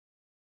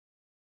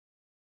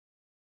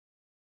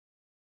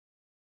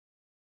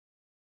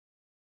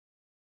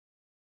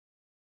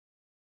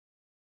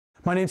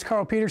My name is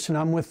Carl Peterson.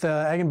 I'm with the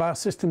Ag and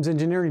Biosystems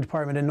Engineering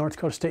Department at North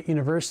Dakota State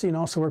University and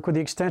also work with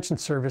the Extension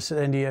Service at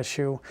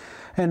NDSU.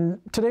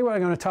 And today what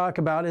I'm going to talk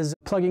about is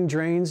plugging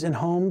drains in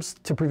homes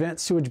to prevent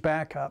sewage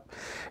backup.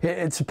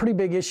 It's a pretty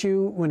big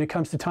issue when it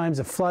comes to times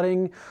of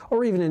flooding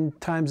or even in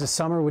times of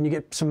summer when you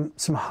get some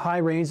high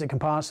rains that can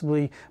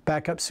possibly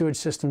back up sewage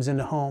systems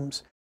into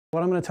homes.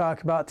 What I'm going to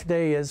talk about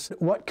today is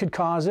what could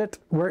cause it,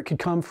 where it could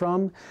come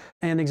from,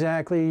 and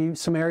exactly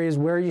some areas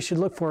where you should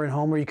look for in a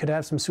home where you could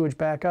have some sewage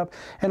backup,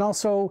 and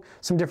also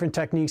some different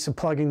techniques of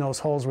plugging those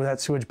holes where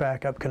that sewage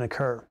backup can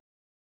occur.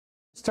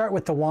 Start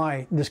with the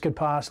why this could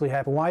possibly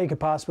happen, why you could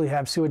possibly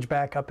have sewage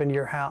backup into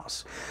your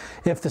house.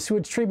 If the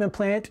sewage treatment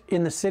plant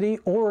in the city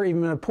or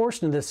even a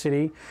portion of the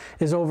city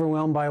is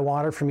overwhelmed by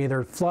water from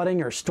either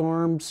flooding or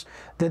storms,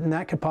 then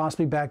that could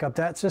possibly back up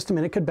that system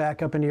and it could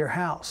back up into your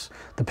house.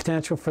 The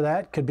potential for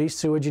that could be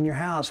sewage in your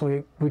house.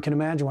 We can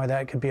imagine why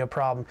that could be a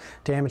problem.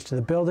 Damage to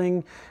the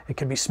building, it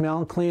could be smell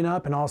and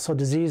cleanup, and also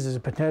disease is a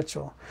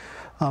potential.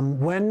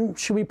 When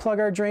should we plug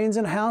our drains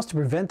in a house to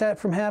prevent that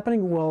from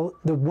happening? Well,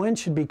 the when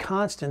should be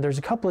constant. There's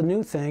a couple of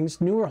new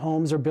things. Newer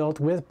homes are built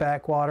with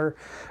backwater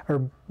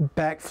or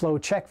backflow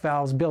check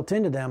valves built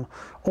into them.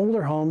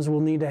 Older homes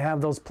will need to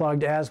have those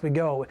plugged as we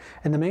go.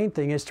 And the main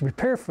thing is to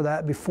prepare for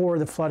that before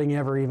the flooding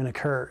ever even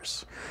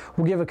occurs.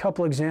 We'll give a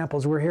couple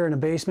examples. We're here in a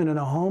basement in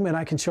a home, and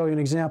I can show you an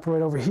example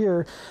right over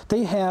here.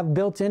 They have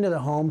built into the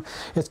home,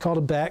 it's called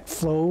a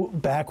backflow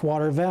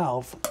backwater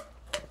valve.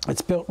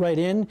 It's built right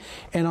in,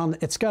 and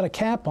it's got a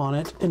cap on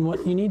it, and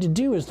what you need to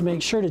do is to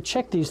make sure to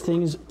check these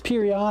things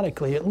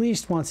periodically, at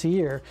least once a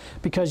year,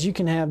 because you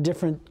can have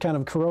different kind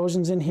of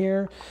corrosions in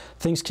here.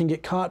 Things can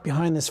get caught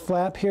behind this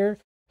flap here.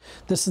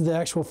 This is the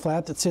actual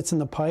flap that sits in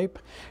the pipe,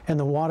 and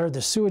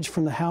the sewage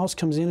from the house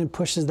comes in and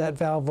pushes that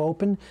valve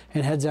open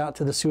and heads out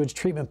to the sewage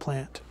treatment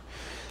plant.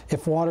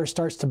 If water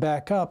starts to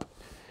back up,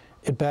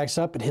 it backs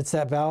up, it hits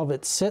that valve,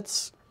 it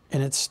sits,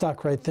 and it's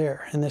stuck right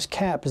there. And this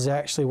cap is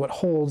actually what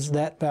holds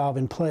that valve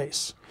in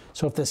place.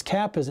 So if this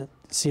cap isn't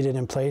seated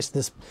in place,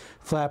 this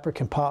flapper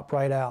can pop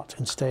right out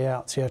and stay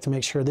out. So you have to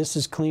make sure this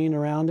is clean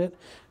around it,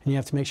 and you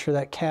have to make sure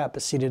that cap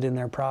is seated in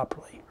there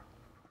properly.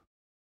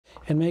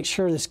 And make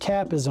sure this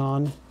cap is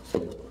on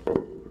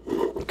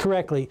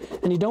correctly.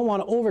 And you don't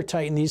want to over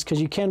tighten these because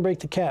you can break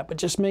the cap, but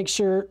just make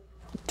sure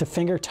to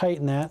finger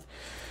tighten that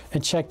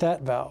and check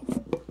that valve.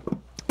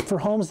 For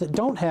homes that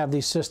don't have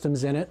these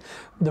systems in it,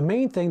 the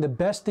main thing, the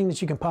best thing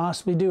that you can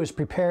possibly do is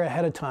prepare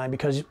ahead of time,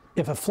 because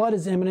if a flood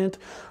is imminent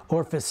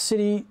or if a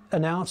city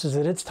announces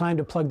that it's time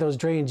to plug those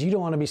drains, you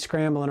don't want to be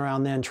scrambling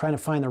around then trying to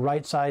find the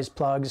right size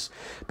plugs,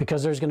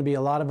 because there's going to be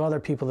a lot of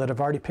other people that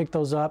have already picked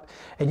those up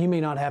and you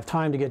may not have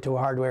time to get to a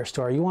hardware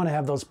store. You want to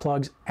have those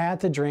plugs at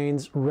the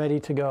drains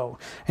ready to go.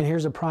 And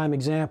here's a prime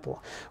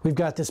example. We've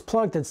got this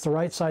plug that's the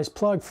right size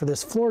plug for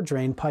this floor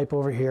drain pipe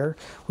over here.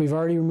 We've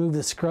already removed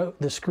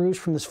the screws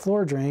from this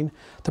floor drain.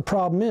 The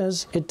problem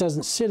is it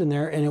doesn't sit in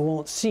there and it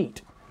won't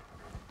seat.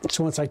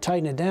 So once I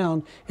tighten it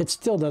down, it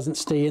still doesn't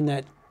stay in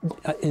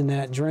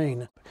that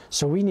drain.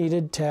 So we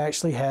needed to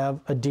actually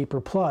have a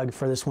deeper plug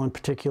for this one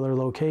particular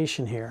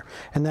location here.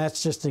 And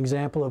that's just an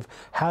example of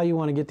how you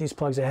want to get these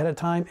plugs ahead of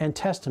time and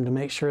test them to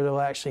make sure they'll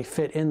actually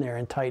fit in there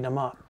and tighten them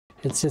up.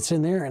 It sits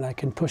in there and I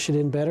can push it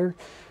in better.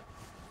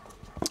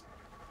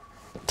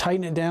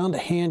 Tighten it down to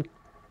hand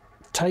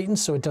tighten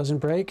so it doesn't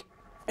break.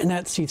 And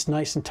that seats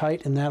nice and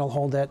tight, and that'll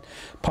hold that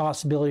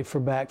possibility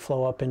for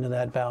backflow up into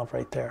that valve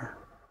right there.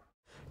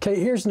 Okay,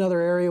 here's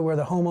another area where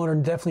the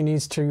homeowner definitely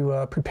needs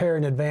to prepare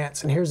in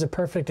advance, and here's a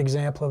perfect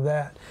example of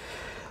that.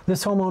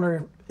 This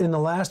homeowner, in the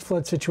last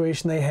flood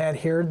situation they had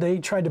here, they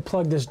tried to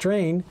plug this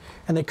drain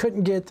and they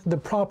couldn't get the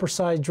proper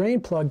size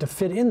drain plug to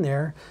fit in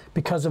there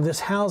because of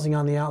this housing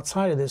on the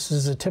outside of this. This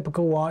is a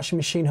typical washing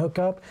machine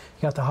hookup.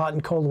 You got the hot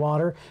and cold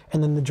water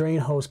and then the drain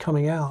hose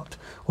coming out.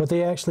 What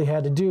they actually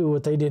had to do,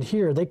 what they did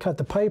here, they cut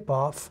the pipe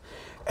off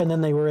and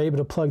then they were able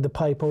to plug the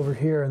pipe over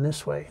here in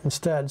this way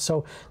instead.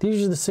 So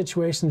these are the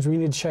situations we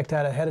need to check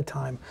that ahead of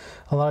time.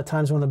 A lot of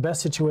times one of the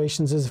best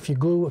situations is if you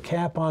glue a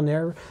cap on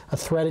there, a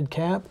threaded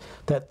cap,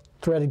 that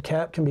threaded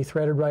cap can be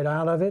threaded right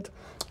out of it.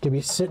 It could be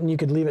sitting, you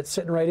could leave it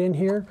sitting right in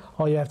here.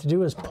 All you have to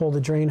do is pull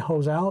the drain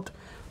hose out,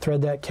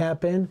 thread that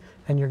cap in,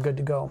 and you're good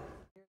to go.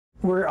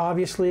 We're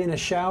obviously in a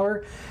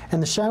shower,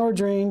 and the shower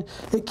drain,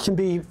 it can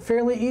be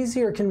fairly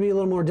easy or it can be a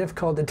little more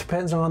difficult. It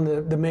depends on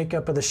the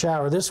makeup of the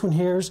shower. This one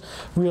here is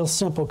real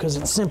simple because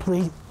it's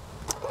simply,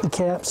 the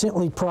cap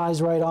simply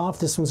pries right off.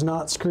 This one's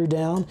not screwed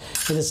down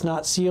and it's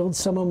not sealed.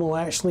 Some of them will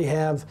actually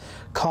have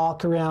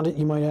caulk around it.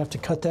 You might have to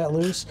cut that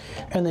loose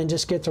and then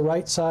just get the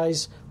right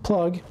size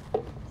plug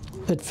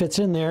that fits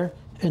in there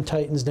and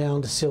tightens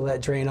down to seal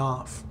that drain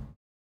off.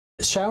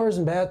 Showers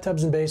and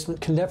bathtubs and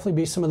basement can definitely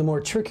be some of the more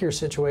trickier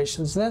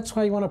situations. That's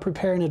why you want to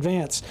prepare in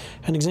advance.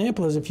 An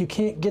example is if you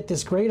can't get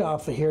this grate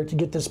off of here to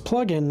get this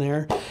plug in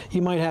there,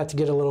 you might have to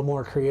get a little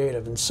more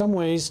creative. In some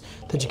ways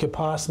that you could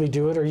possibly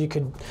do it, or you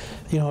could,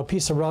 a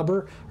piece of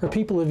rubber, or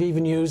people have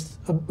even used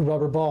a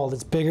rubber ball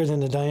that's bigger than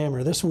the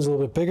diameter. This one's a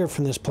little bit bigger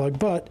from this plug,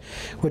 but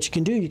what you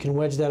can do, you can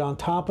wedge that on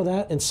top of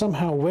that and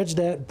somehow wedge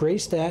that,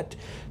 brace that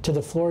to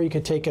the floor. You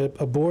could take a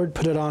board,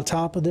 put it on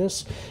top of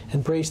this,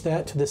 and brace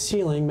that to the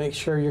ceiling. Make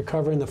sure you're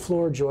covering the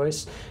floor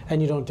joists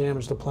and you don't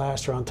damage the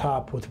plaster on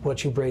top with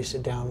what you brace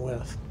it down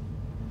with.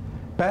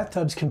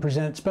 Bathtubs can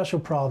present special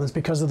problems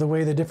because of the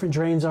way the different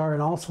drains are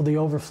and also the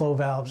overflow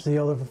valves, the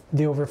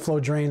overflow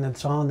drain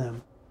that's on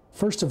them.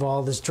 First of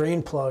all, this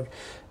drain plug,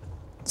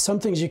 some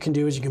things you can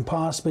do is you can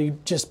possibly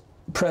just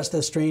press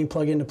this drain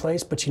plug into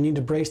place, but you need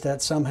to brace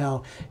that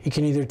somehow. You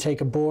can either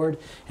take a board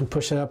and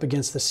push it up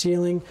against the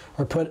ceiling,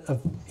 or put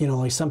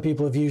like some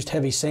people have used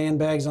heavy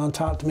sandbags on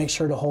top to make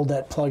sure to hold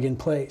that plug in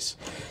place.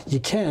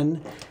 You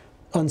can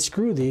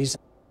unscrew these,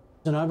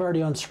 and I've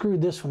already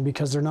unscrewed this one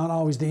because they're not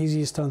always the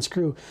easiest to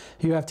unscrew.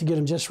 You have to get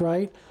them just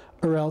right,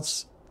 or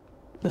else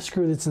the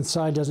screw that's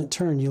inside doesn't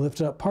turn. You lift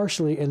it up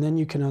partially and then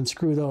you can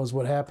unscrew those.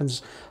 What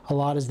happens a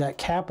lot is that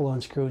cap will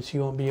unscrew, so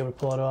you won't be able to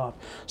pull it off.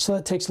 So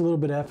that takes a little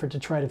bit of effort to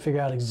try to figure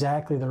out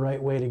exactly the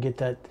right way to get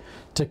that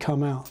to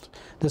come out.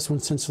 This one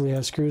essentially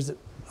has screws that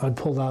I've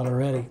pulled out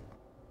already.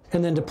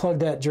 And then to plug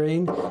that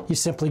drain, you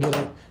simply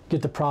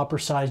get the proper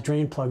size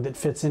drain plug that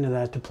fits into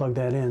that to plug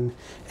that in.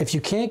 If you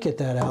can't get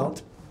that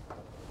out,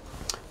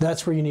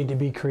 that's where you need to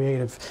be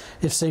creative.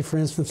 If, say, for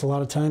instance, a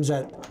lot of times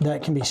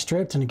that can be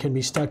stripped and it can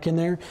be stuck in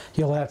there,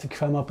 you'll have to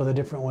come up with a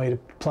different way to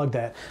plug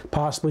that.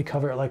 Possibly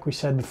cover it, like we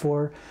said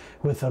before,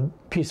 with a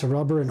piece of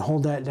rubber and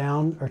hold that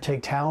down, or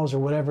take towels or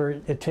whatever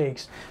it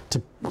takes to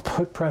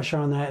put pressure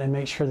on that and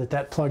make sure that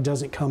that plug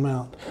doesn't come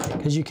out.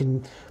 Because you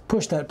can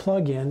push that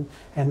plug in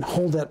and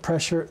hold that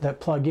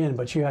plug in,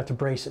 but you have to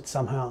brace it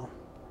somehow.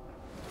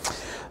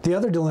 The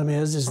other dilemma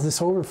is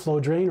this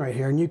overflow drain right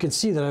here, and you can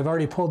see that I've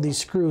already pulled these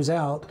screws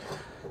out.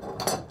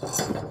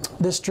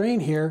 This drain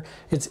here,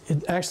 it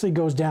actually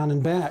goes down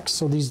and back,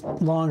 so these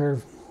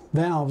longer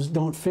valves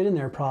don't fit in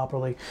there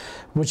properly.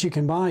 What you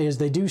can buy is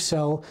they do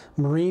sell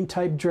marine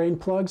type drain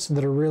plugs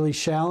that are really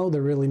shallow,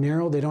 they're really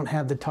narrow, they don't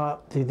have the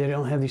top, they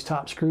don't have these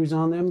top screws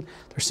on them,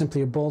 they're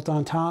simply a bolt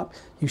on top.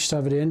 You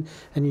shove it in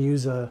and you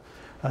use a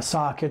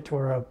socket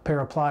or a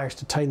pair of pliers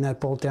to tighten that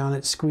bolt down.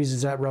 It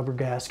squeezes that rubber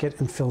gasket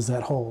and fills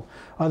that hole.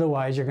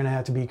 Otherwise, you're going to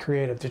have to be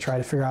creative to try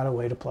to figure out a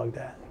way to plug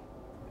that.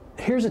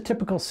 Here's a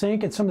typical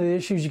sink and some of the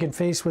issues you can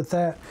face with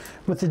that.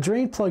 With the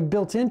drain plug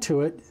built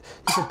into it,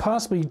 you could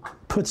possibly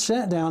put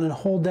that down and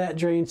hold that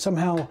drain,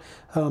 somehow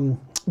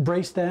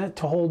brace that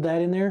to hold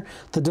that in there.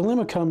 The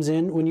dilemma comes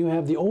in when you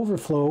have the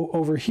overflow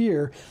over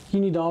here. You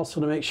need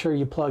also to make sure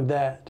you plug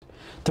that.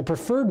 The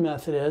preferred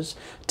method is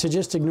to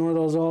just ignore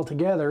those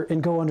altogether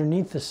and go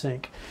underneath the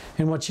sink.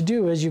 And what you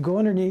do is you go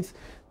underneath,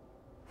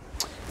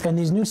 and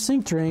these new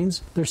sink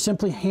drains, they're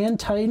simply hand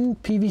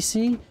tightened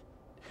PVC,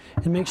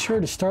 and make sure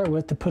to start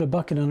with to put a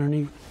bucket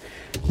underneath.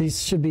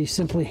 These should be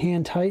simply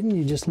hand tightened.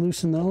 You just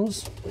loosen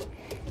those.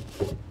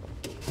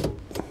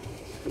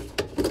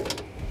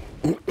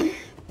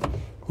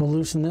 We'll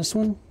loosen this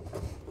one.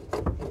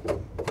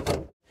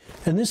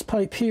 And this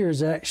pipe here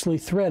is actually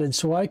threaded,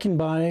 so I can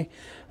buy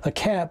a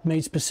cap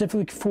made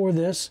specifically for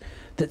this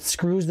that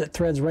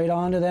threads right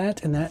onto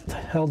that, and that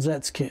holds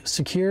that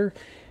secure.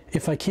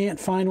 If I can't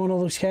find one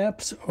of those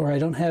caps, or I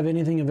don't have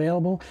anything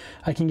available,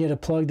 I can get a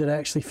plug that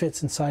actually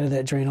fits inside of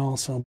that drain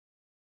also.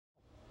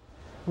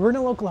 We're in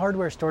a local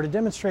hardware store to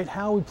demonstrate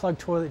how we plug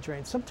toilet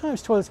drains.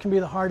 Sometimes toilets can be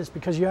the hardest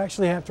because you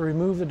actually have to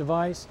remove the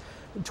device.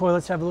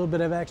 Toilets have a little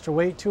bit of extra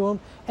weight to them,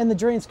 and the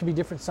drains can be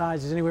different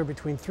sizes, anywhere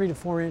between 3 to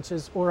 4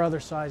 inches, or other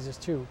sizes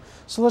too.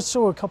 So let's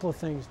show a couple of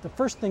things. The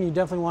first thing you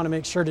definitely want to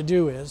make sure to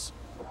do is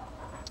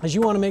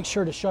you want to make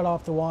sure to shut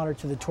off the water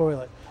to the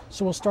toilet.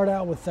 So we'll start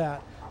out with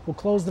that. We'll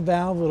close the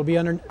valve. It'll be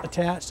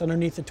attached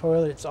underneath the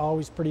toilet. It's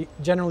always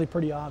generally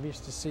pretty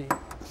obvious to see.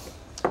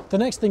 The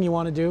next thing you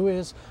want to do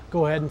is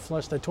go ahead and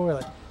flush the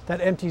toilet.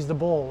 That empties the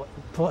bowl.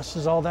 It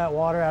flushes all that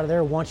water out of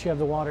there once you have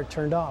the water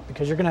turned off,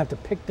 because you're going to have to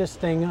pick this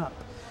thing up.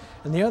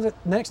 And the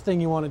next thing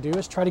you want to do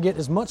is try to get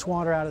as much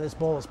water out of this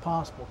bowl as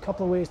possible. A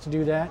couple of ways to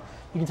do that.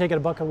 You can take a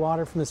bucket of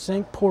water from the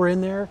sink, pour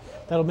in there.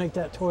 That'll make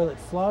that toilet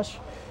flush.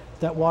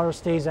 That water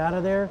stays out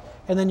of there,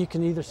 and then you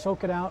can either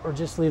soak it out or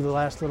just leave the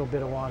last little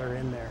bit of water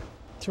in there.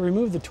 To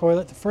remove the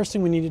toilet, the first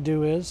thing we need to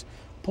do is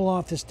pull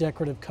off this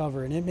decorative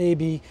cover, and it may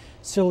be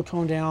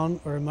silicone down,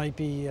 or it might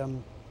be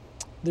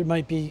there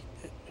might be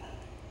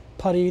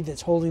putty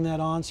that's holding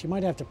that on, so you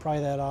might have to pry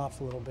that off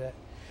a little bit.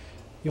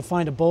 You'll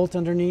find a bolt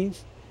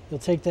underneath. You'll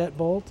take that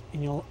bolt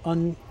and you'll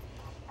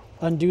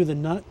undo the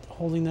nut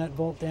holding that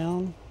bolt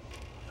down.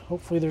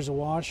 Hopefully there's a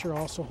washer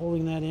also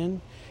holding that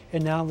in.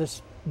 And now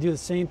do the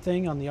same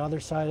thing on the other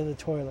side of the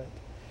toilet.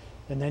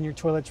 And then your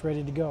toilet's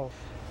ready to go.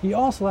 You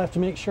also have to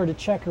make sure to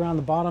check around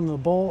the bottom of the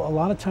bowl. A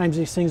lot of times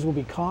these things will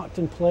be caulked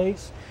in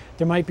place.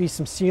 There might be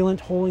some sealant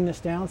holding this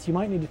down, so you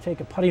might need to take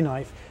a putty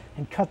knife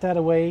and cut that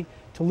away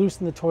to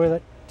loosen the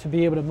toilet to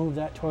be able to move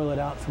that toilet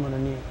out from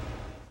underneath.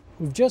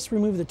 We've just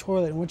removed the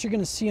toilet, and what you're going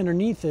to see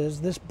underneath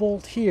is this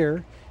bolt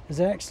here is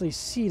actually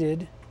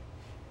seated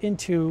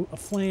into a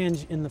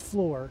flange in the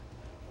floor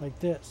like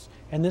this.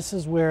 And this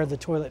is where the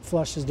toilet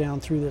flushes down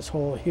through this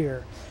hole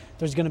here.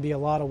 There's going to be a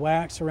lot of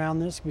wax around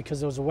this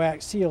because there's a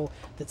wax seal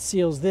that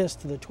seals this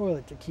to the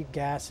toilet to keep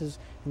gases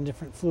and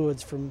different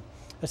fluids from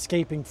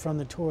escaping from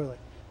the toilet.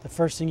 The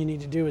first thing you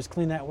need to do is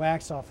clean that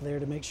wax off of there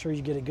to make sure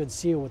you get a good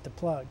seal with the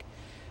plug.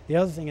 The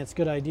other thing, it's a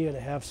good idea to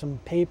have some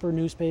paper,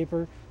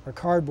 newspaper, or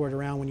cardboard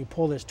around when you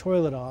pull this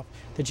toilet off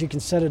that you can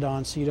set it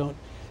on so you don't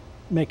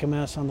make a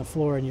mess on the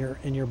floor in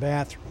your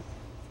bathroom.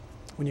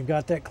 When you've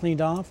got that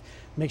cleaned off,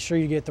 make sure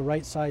you get the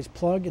right size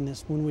plug. In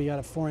this one we got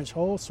a 4-inch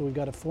hole, so we've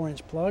got a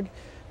 4-inch plug.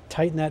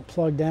 Tighten that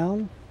plug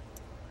down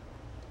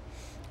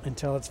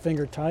until it's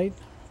finger tight.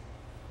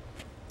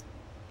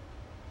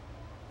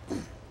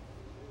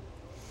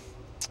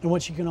 And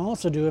what you can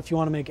also do if you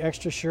want to make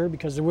extra sure,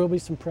 because there will be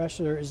some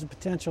pressure, there is a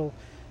potential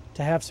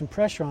to have some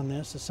pressure on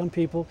this, is some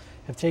people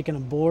have taken a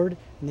board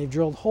and they've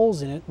drilled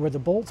holes in it where the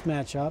bolts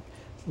match up,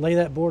 lay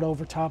that board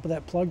over top of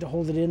that plug to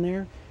hold it in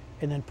there,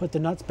 and then put the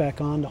nuts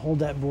back on to hold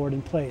that board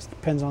in place.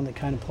 Depends on the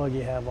kind of plug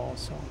you have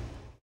also.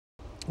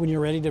 When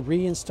you're ready to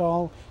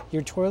reinstall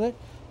your toilet,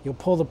 you'll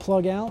pull the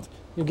plug out,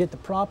 you'll get the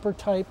proper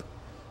type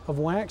of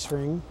wax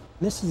ring.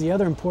 This is the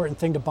other important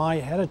thing to buy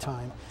ahead of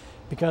time,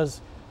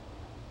 because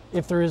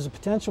if there is a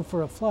potential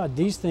for a flood,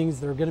 these things,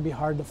 they're going to be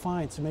hard to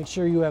find. So make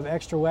sure you have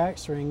extra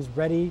wax rings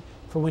ready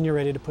for when you're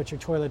ready to put your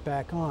toilet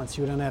back on,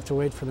 so you don't have to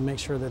wait for them to make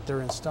sure that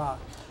they're in stock.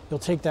 You'll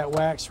take that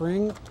wax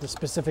ring, the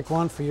specific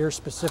one for your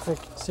specific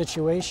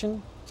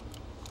situation,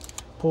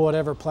 pull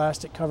whatever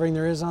plastic covering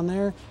there is on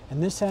there,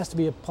 and this has to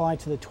be applied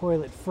to the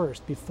toilet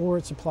first before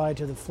it's applied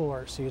to the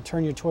floor. So you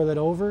turn your toilet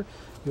over,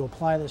 you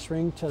apply this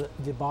ring to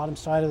the bottom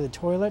side of the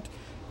toilet,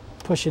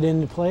 push it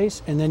into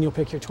place, and then you'll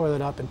pick your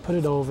toilet up and put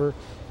it over,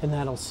 and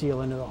that'll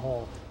seal into the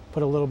hole.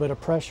 Put a little bit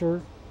of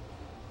pressure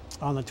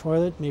on the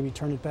toilet, maybe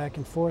turn it back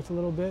and forth a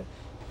little bit,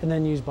 and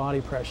then use body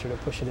pressure to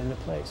push it into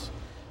place.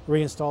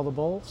 Reinstall the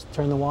bolts,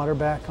 turn the water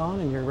back on,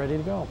 and you're ready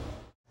to go.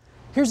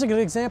 Here's a good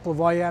example of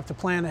why you have to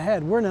plan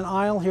ahead. We're in an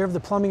aisle here of the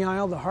plumbing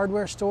aisle, the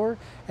hardware store,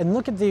 and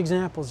look at the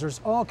examples.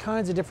 There's all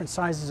kinds of different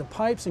sizes of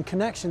pipes and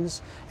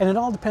connections, and it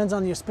all depends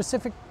on the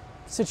specific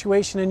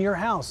situation in your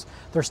house.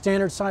 There's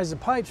standard sizes of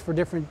pipes for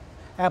different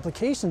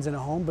applications in a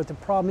home, but the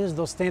problem is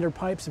those standard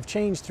pipes have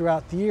changed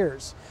throughout the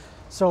years.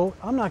 So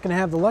I'm not going to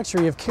have the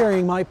luxury of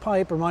carrying my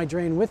pipe or my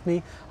drain with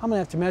me. I'm going to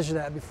have to measure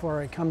that before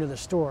I come to the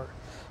store.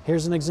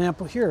 Here's an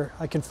example here.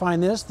 I can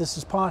find this. This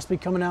is possibly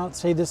coming out,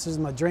 say this is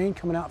my drain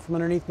coming out from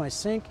underneath my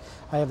sink.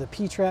 I have the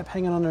P-trap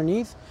hanging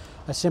underneath.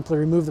 I simply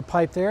remove the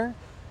pipe there.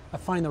 I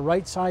find the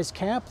right size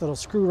cap that'll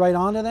screw right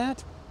onto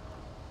that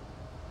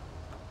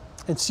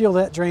and seal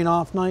that drain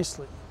off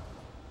nicely.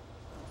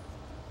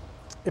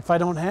 If I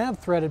don't have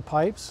threaded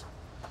pipes,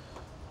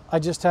 I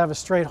just have a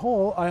straight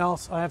hole. I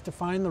have to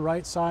find the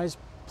right size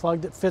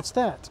plug that fits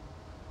that,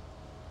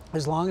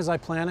 as long as I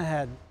plan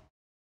ahead.